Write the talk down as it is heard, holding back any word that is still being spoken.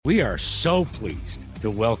We are so pleased to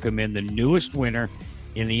welcome in the newest winner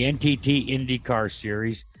in the NTT IndyCar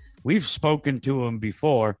Series. We've spoken to him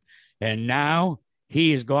before, and now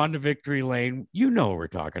he has gone to victory lane. You know what we're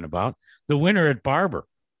talking about. The winner at Barber,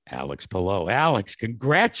 Alex Palou. Alex,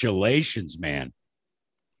 congratulations, man.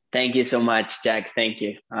 Thank you so much, Jack. Thank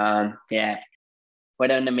you. Yeah, what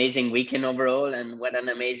an amazing weekend overall, and what an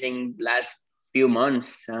amazing last few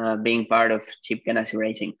months being part of Chip Ganassi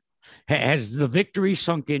Racing. Has the victory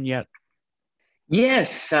sunk in yet?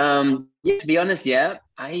 Yes, to be honest, yeah,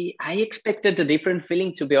 I expected a different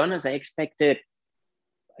feeling. To be honest, I expected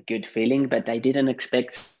a good feeling, but I didn't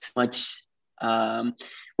expect much. Um,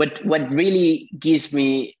 what really gives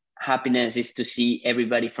me happiness is to see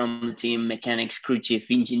everybody from the team, mechanics, crew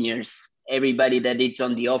chief, engineers, everybody that is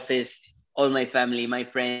on the office, all my family, my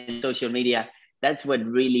friends, social media. That's what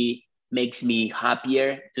really makes me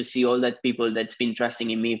happier, to see all that people that's been trusting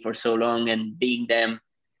in me for so long, and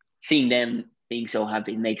seeing them being so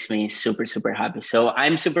happy makes me super, super happy. So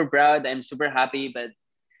I'm super proud. I'm super happy, but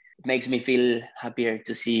it makes me feel happier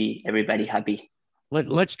to see everybody happy.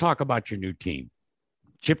 Let's talk about your new team.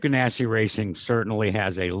 Chip Ganassi Racing certainly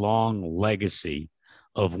has a long legacy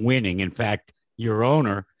of winning. In fact, your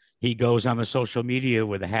owner, he goes on the social media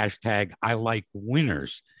with the hashtag I like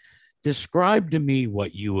winners. Describe to me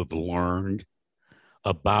what you have learned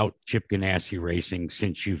about Chip Ganassi Racing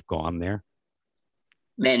since you've gone there.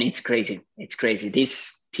 Man, it's crazy. It's crazy.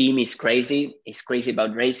 This team is crazy. It's crazy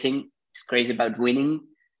about racing. It's crazy about winning.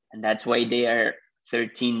 And that's why they are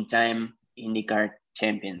 13-time IndyCar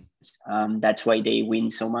champions. That's why they win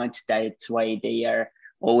so much. That's why they are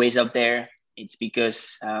always up there. It's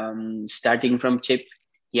because starting from Chip,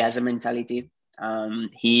 he has a mentality.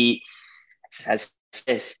 He has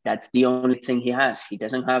says that's the only thing he has. He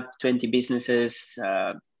doesn't have 20 businesses.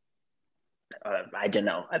 I don't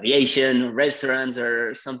know, aviation, restaurants,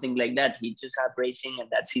 or something like that. He just have racing, and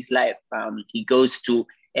that's his life. He goes to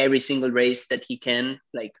every single race that he can.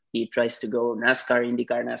 Like, he tries to go NASCAR,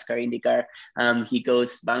 IndyCar, NASCAR, IndyCar. He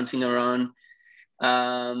goes bouncing around.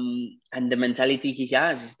 And the mentality he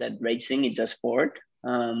has is that racing is a sport.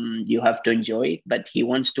 You have to enjoy it, but he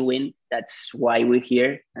wants to win. That's why we're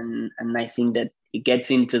here. And I think that it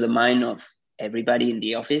gets into the mind of everybody in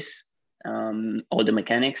the office, all the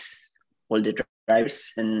mechanics, all the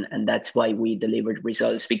drivers, and that's why we delivered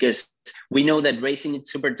results, because we know that racing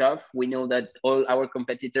is super tough. We know that all our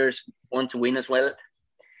competitors want to win as well,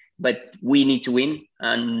 but we need to win,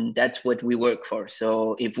 and that's what we work for.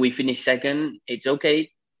 So if we finish second, it's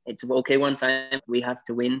okay. It's okay one time. We have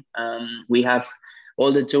to win. We have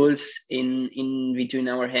all the tools in between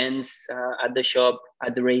our hands, at the shop,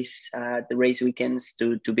 at the race weekends,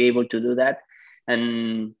 to be able to do that.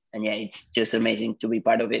 And yeah, it's just amazing to be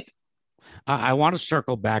part of it. I want to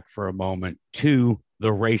circle back for a moment to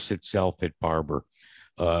the race itself at Barber.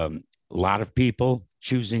 A lot of people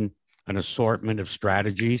choosing an assortment of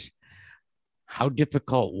strategies. How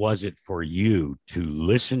difficult was it for you to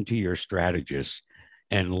listen to your strategists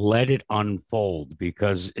and let it unfold?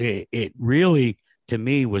 Because it really, to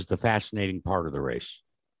me, was the fascinating part of the race.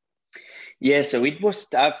 Yeah, so it was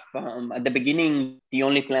tough. At the beginning, the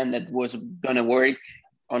only plan that was going to work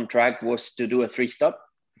on track was to do a three stop.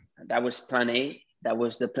 That was plan A. That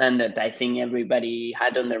was the plan that I think everybody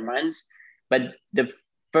had on their minds. But the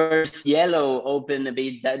first yellow opened a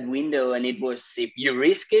bit that window, and it was, if you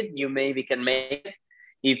risk it, you maybe can make it.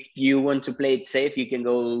 If you want to play it safe, you can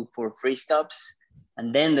go for free stops.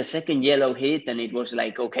 And then the second yellow hit, and it was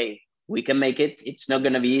like, okay, we can make it. It's not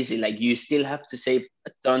going to be easy. Like, you still have to save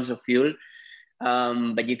tons of fuel,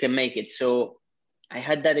 but you can make it. So I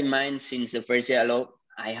had that in mind since the first yellow.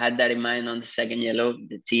 I had that in mind on the second yellow.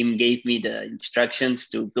 The team gave me the instructions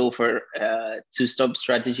to go for two-stop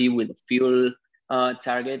strategy with fuel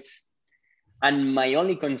targets. And my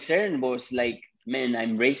only concern was like, man,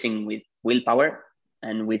 I'm racing with Will Power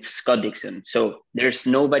and with Scott Dixon. So there's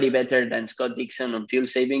nobody better than Scott Dixon on fuel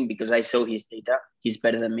saving, because I saw his data. He's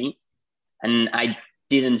better than me. And I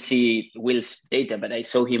didn't see Will's data, but I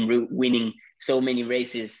saw him winning so many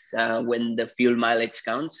races when the fuel mileage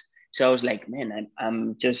counts. So I was like, man,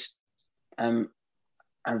 I'm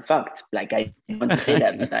I'm fucked. Like, I didn't want to say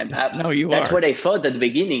that, but I'm No, you that's are. what I thought at the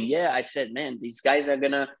beginning. Yeah, I said, man, these guys are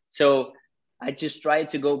gonna. So I just tried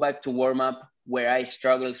to go back to warm up where I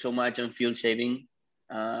struggled so much on fuel saving.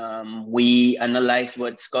 We analyzed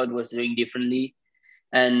what Scott was doing differently,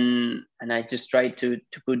 and I just tried to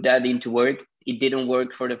put that into work. It didn't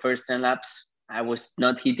work for the first 10 laps. I was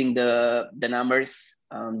not hitting the numbers.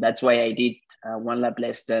 That's why I did one lap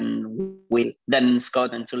less than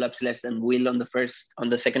Scott, and 2 laps less than Will on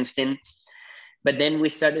the second stint. But then we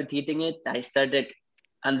started hitting it. I started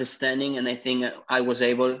understanding, and I think I was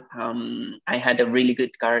able. I had a really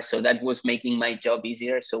good car, so that was making my job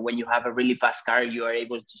easier. So when you have a really fast car, you are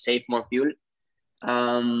able to save more fuel.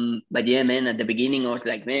 But yeah, man, at the beginning, I was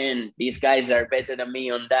like, man, these guys are better than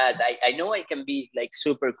me on that. I know I can be like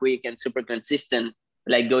super quick and super consistent,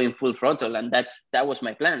 like going full throttle, and that was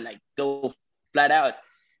my plan, like go flat out.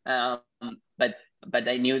 But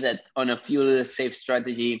I knew that on a fuel safe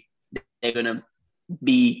strategy, they're gonna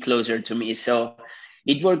be closer to me. So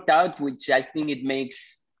it worked out, which I think it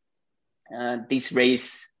makes this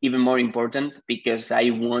race even more important, because I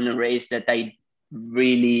won a race that I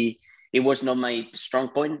really, it was not my strong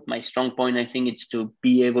point. My strong point, I think, it's to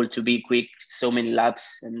be able to be quick so many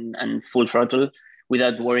laps and full throttle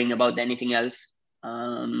without worrying about anything else.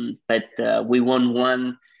 But we won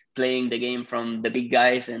one playing the game from the big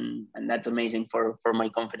guys, and that's amazing for my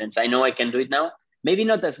confidence. I know I can do it now. Maybe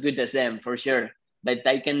not as good as them, for sure, but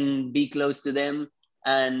I can be close to them,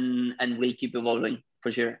 and we'll keep evolving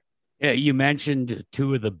for sure. Yeah, you mentioned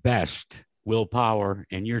two of the best, Will Power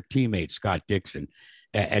and your teammate, Scott Dixon,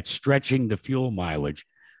 at stretching the fuel mileage.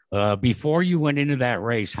 Before you went into that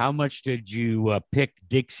race, how much did you pick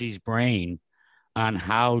Dixie's brain on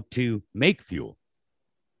how to make fuel?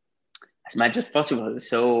 As much as possible.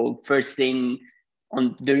 So first thing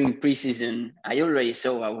on during preseason, I already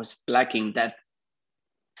saw I was lacking that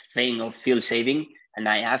thing of fuel saving. And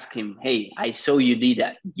I asked him, hey, I saw you did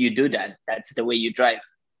that. You do that. That's the way you drive.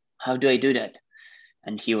 How do I do that?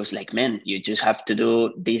 And he was like, man, you just have to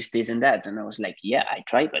do this, this, and that. And I was like, yeah, I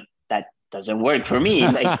try, but that doesn't work for me.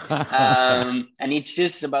 And it's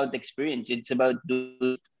just about experience. It's about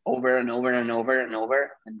do over and over and over and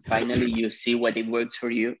over. And finally you see what it works for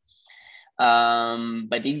you.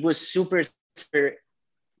 But it was super, super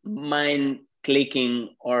mind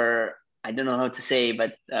clicking, or I don't know how to say,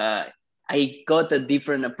 but I got a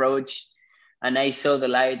different approach, and I saw the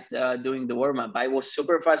light during the warm up. I was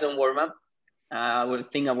super fast on warm up. I would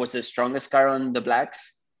think I was the strongest car on the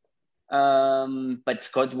blacks, but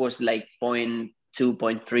Scott was like 0.2,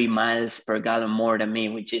 0.3 miles per gallon more than me,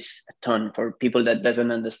 which is a ton. For people that doesn't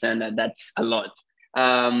understand that, that's a lot.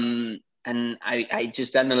 And I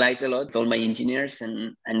just analyzed a lot with all my engineers,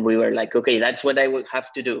 and we were like, okay, that's what I would have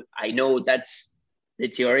to do. I know that's the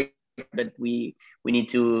theory, but we need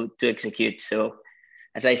to execute. So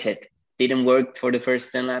as I said, didn't work for the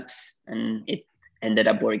first 10 laps, and it ended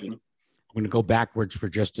up working. I'm going to go backwards for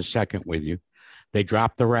just a second with you. They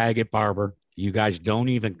dropped the rag at Barber. You guys don't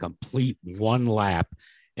even complete one lap,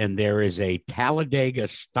 and there is a Talladega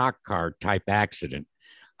stock car type accident.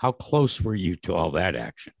 How close were you to all that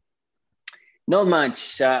action? Not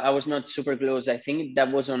much. I was not super close. I think that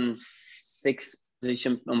was on sixth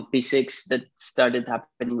position, on P6, that started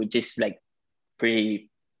happening, which is like pretty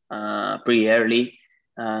early.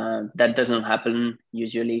 That doesn't happen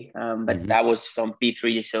usually, but that was on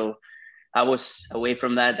P3. So I was away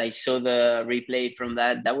from that. I saw the replay from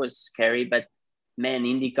that. That was scary, but man,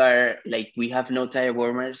 IndyCar, like, we have no tire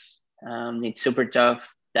warmers. It's super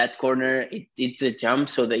tough. That corner, it's a jump.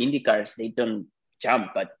 So the IndyCars, they don't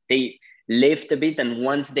jump, but they lift a bit. And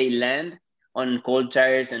once they land on cold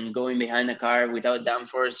tires and going behind a car without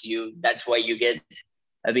downforce, that's why you get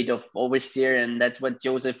a bit of oversteer. And that's what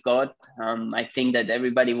Joseph got. I think that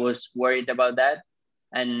everybody was worried about that.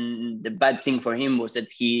 And the bad thing for him was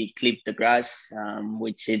that he clipped the grass,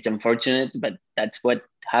 which is unfortunate, but that's what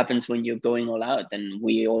happens when you're going all out. And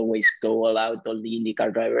we always go all out, all the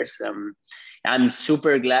IndyCar drivers. I'm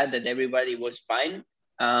super glad that everybody was fine.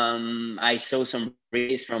 I saw some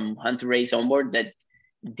race from Hunter Race onboard that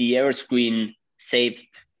the air screen saved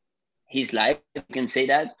his life. I can say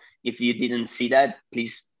that. If you didn't see that,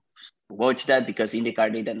 please watch that, because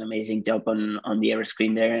IndyCar did an amazing job on the air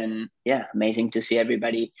screen there. And yeah, amazing to see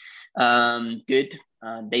everybody good.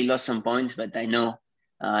 They lost some points, but I know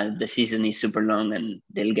the season is super long and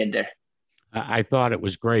they'll get there. I thought it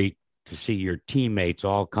was great to see your teammates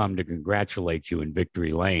all come to congratulate you in victory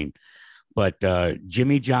lane. But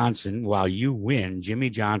Jimmie Johnson, while you win, Jimmie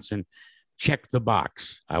Johnson checked the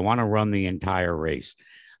box. I want to run the entire race.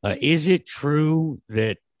 Is it true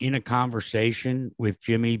that in a conversation with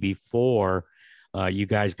Jimmie before you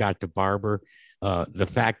guys got to Barber, the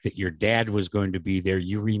fact that your dad was going to be there,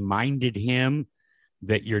 you reminded him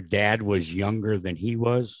that your dad was younger than he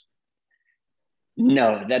was?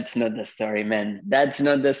 No, that's not the story, man. That's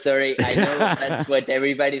not the story. I know that's what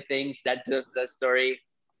everybody thinks. That's just the story.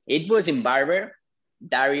 It was in Barber.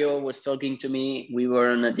 Dario was talking to me. We were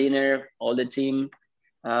on a dinner, all the team.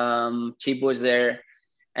 Chip was there.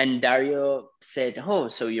 And Dario said, oh,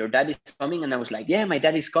 so your dad is coming? And I was like, yeah, my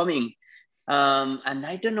dad is coming. And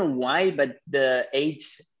I don't know why, but the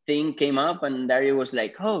age thing came up, and Dario was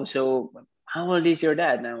like, "Oh, so how old is your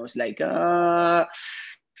dad?" And I was like,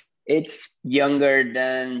 it's younger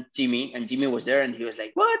than Jimmy." And Jimmy was there, and he was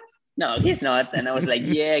like, "What? No, he's not." And I was like,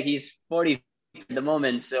 "Yeah, he's 40 at the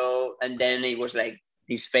moment." So, and then it was like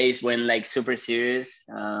his face went like super serious,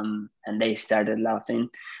 and they started laughing.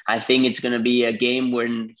 I think it's gonna be a game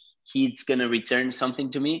when he's gonna return something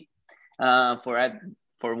to me,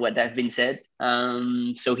 for what I've been said.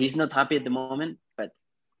 So he's not happy at the moment, but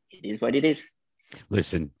it is what it is.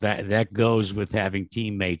 Listen, that goes with having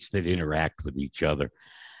teammates that interact with each other.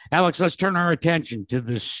 Alex, let's turn our attention to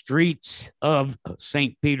the streets of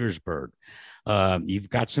St. Petersburg. You've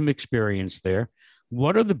got some experience there.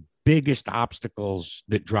 What are the biggest obstacles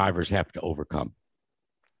that drivers have to overcome?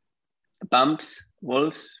 Bumps,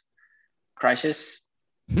 walls, crashes.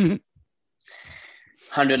 100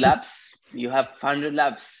 laps. You have 100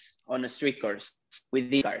 laps on a street course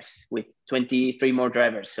with the cars with 23 more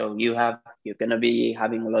drivers. So you're gonna be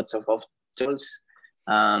having lots of obstacles.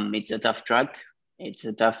 It's a tough track. It's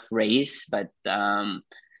a tough race, but I'm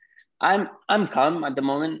calm at the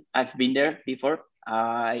moment. I've been there before.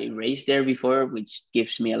 I raced there before, which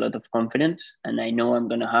gives me a lot of confidence, and I know I'm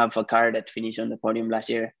gonna have a car that finished on the podium last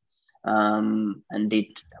year, and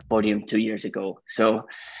did a podium 2 years ago. So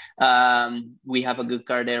we have a good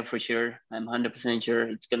car there for sure. I'm 100% sure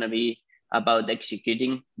it's gonna be about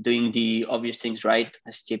executing, doing the obvious things right,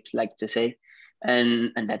 as Chips like to say,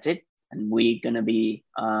 and that's it. And we're gonna be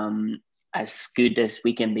as good as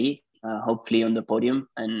we can be, hopefully on the podium.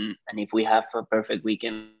 And if we have a perfect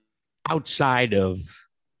weekend, outside of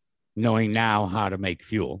knowing now how to make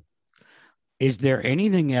fuel, is there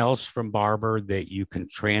anything else from Barber that you can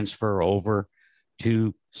transfer over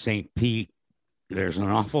to St. Pete? There's an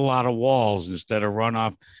awful lot of walls instead of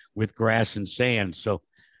runoff with grass and sand. So,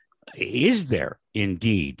 is there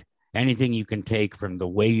indeed anything you can take from the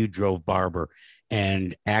way you drove Barber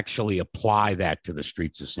and actually apply that to the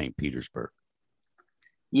streets of St. Petersburg?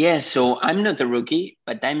 yeah. So I'm not a rookie,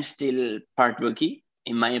 but I'm still part rookie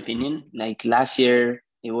in my opinion. Like last year,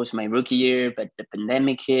 it was my rookie year, but the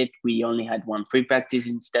pandemic hit. We only had one free practice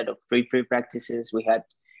instead of three free practices. We had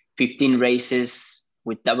 15 races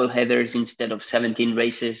with double headers instead of 17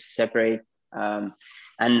 races separate. And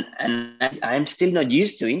I'm still not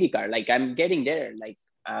used to IndyCar. Like I'm getting there. Like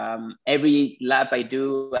every lap I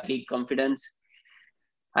do, I get confidence.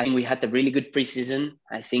 I think we had a really good preseason.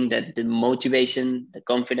 I think that the motivation, the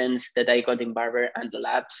confidence that I got in Barber and the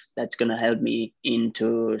laps, that's going to help me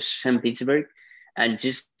into St. Petersburg and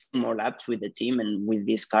just more laps with the team and with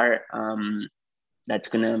this car. That's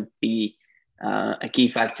going to be a key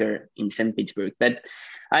factor in St. Petersburg. But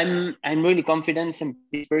I'm really confident in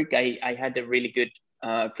Pittsburgh. I had a really good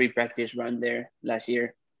free practice run there last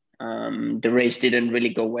year. The race didn't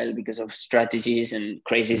really go well because of strategies and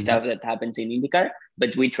crazy stuff that happens in IndyCar,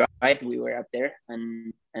 but we tried. We were up there,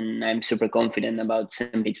 and I'm super confident about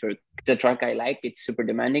St. Petersburg. It's a track I like. It's super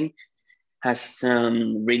demanding, has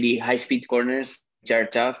some really high speed corners which are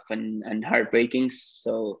tough and heartbreaking.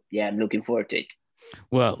 So yeah, I'm looking forward to it.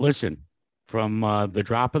 Well, listen, from the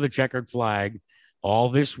drop of the checkered flag all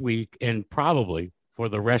this week and probably for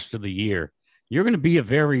the rest of the year, you're going to be a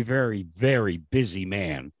very, very, very busy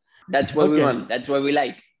man. That's what we want. That's what we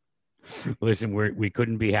like. Listen, we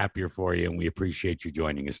couldn't be happier for you, and we appreciate you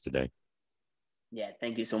joining us today. Yeah,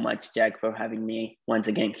 thank you so much, Jack, for having me once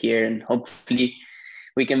again here. And hopefully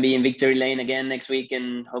we can be in victory lane again next week,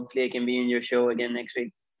 and hopefully I can be in your show again next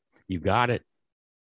week. You got it.